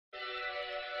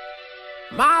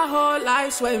My whole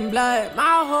life sweating blood,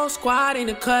 my whole squad in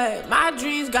the cut. My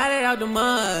dreams got it out the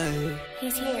mud.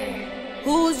 He's here.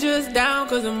 Who's just down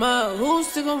cause I'm up? Who's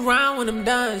stick around when I'm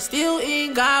done? Still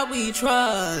in God we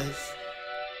trust.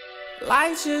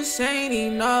 Life just ain't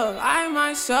enough, I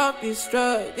might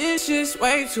self-destruct. This just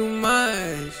way too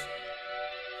much.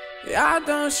 Y'all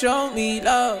don't show me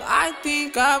love, I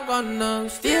think I've gone numb.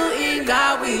 Still in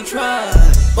God we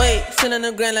trust. Wait, still on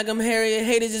the ground like I'm Harriet.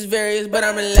 Haters is various, but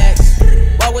I'm relaxed.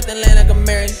 Walk with the land like I'm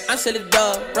married. I'm still a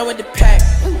dog, run with the pack.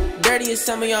 Dirty as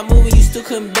some of y'all moving, you still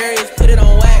couldn't bury us. Put it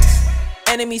on wax.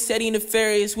 Enemy said he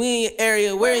nefarious, we in your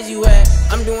area, where is you at?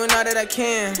 I'm doing all that I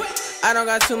can, I don't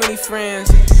got too many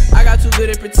friends. I got too good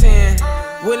at pretend,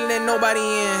 wouldn't let nobody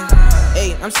in.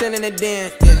 Hey, I'm sending a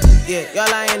den, yeah,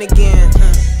 y'all lying again.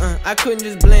 I couldn't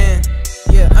just blend,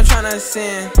 yeah, I'm tryna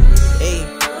ascend. Hey,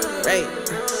 right,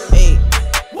 hey,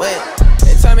 what?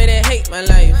 They told me they hate my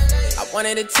life, I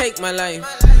wanted to take my life.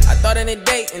 I thought in a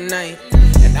date at night,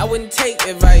 and I wouldn't take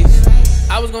advice.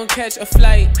 I was gonna catch a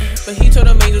flight, but he told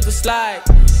them angels to slide.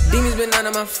 Demons been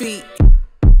under my feet.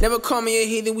 Never call me a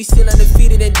heathen, we still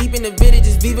undefeated. And deep in the village,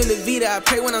 just viva la vida. I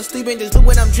pray when I'm sleeping, just look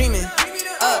what I'm dreaming.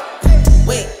 Up,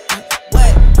 wait,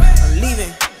 what? I'm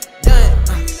leaving, done,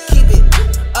 keep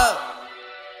it up.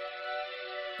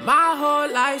 My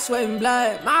whole life sweating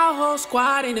blood, my whole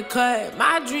squad in the cut.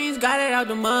 My dreams got it out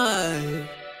the mud.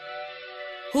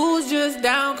 Who's just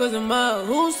down cause I'm up?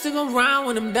 Who's stick around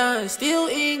when I'm done? Still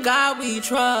in God we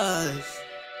trust.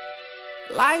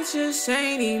 Life just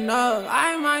ain't enough,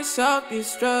 I might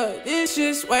self-destruct. This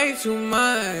just way too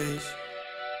much.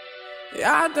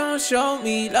 Y'all don't show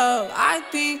me love, I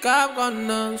think I've gone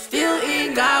numb. Still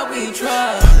in God we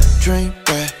trust. Drink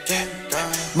back,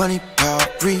 money, power,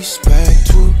 respect.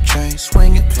 2 chains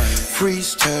swinging,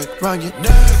 freeze tag, run your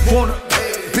neck. Want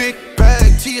a big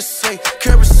bag, TSA,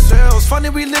 carousels. Funny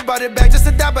we live by the back, just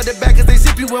to die by the back, cause they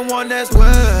zip you in one as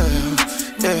well.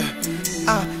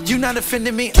 Yeah, you not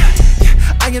offending me.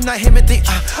 I am not him and thing.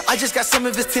 I just got some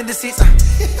of his tendencies.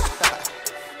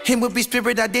 Him would be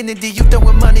spirit identity. You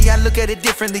throwing money, I look at it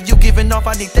differently. You giving off,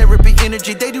 I need therapy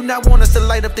energy. They do not want us to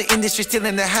light up the industry. Still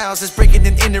in the houses, breaking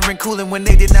and entering, cooling. When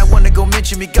they did not want to go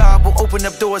mention me, God will open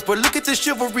up doors. But look at the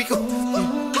chivalry.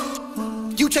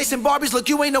 You chasing Barbies, look,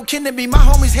 you ain't no kin to me. My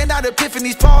homies hand out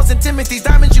epiphanies, Pauls and Timothy's.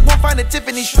 Diamonds, you won't find a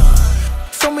Tiffany.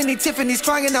 So many Tiffany's,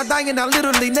 crying out, dying out,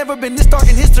 literally. Never been this dark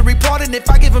in history. Pardon if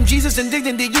I give them Jesus and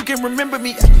dignity, you can remember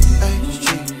me.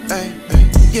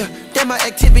 Yeah, that my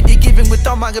activity, giving with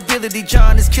all my ability.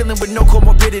 John is killing with no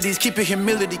comorbidities. Keep your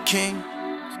humility, king.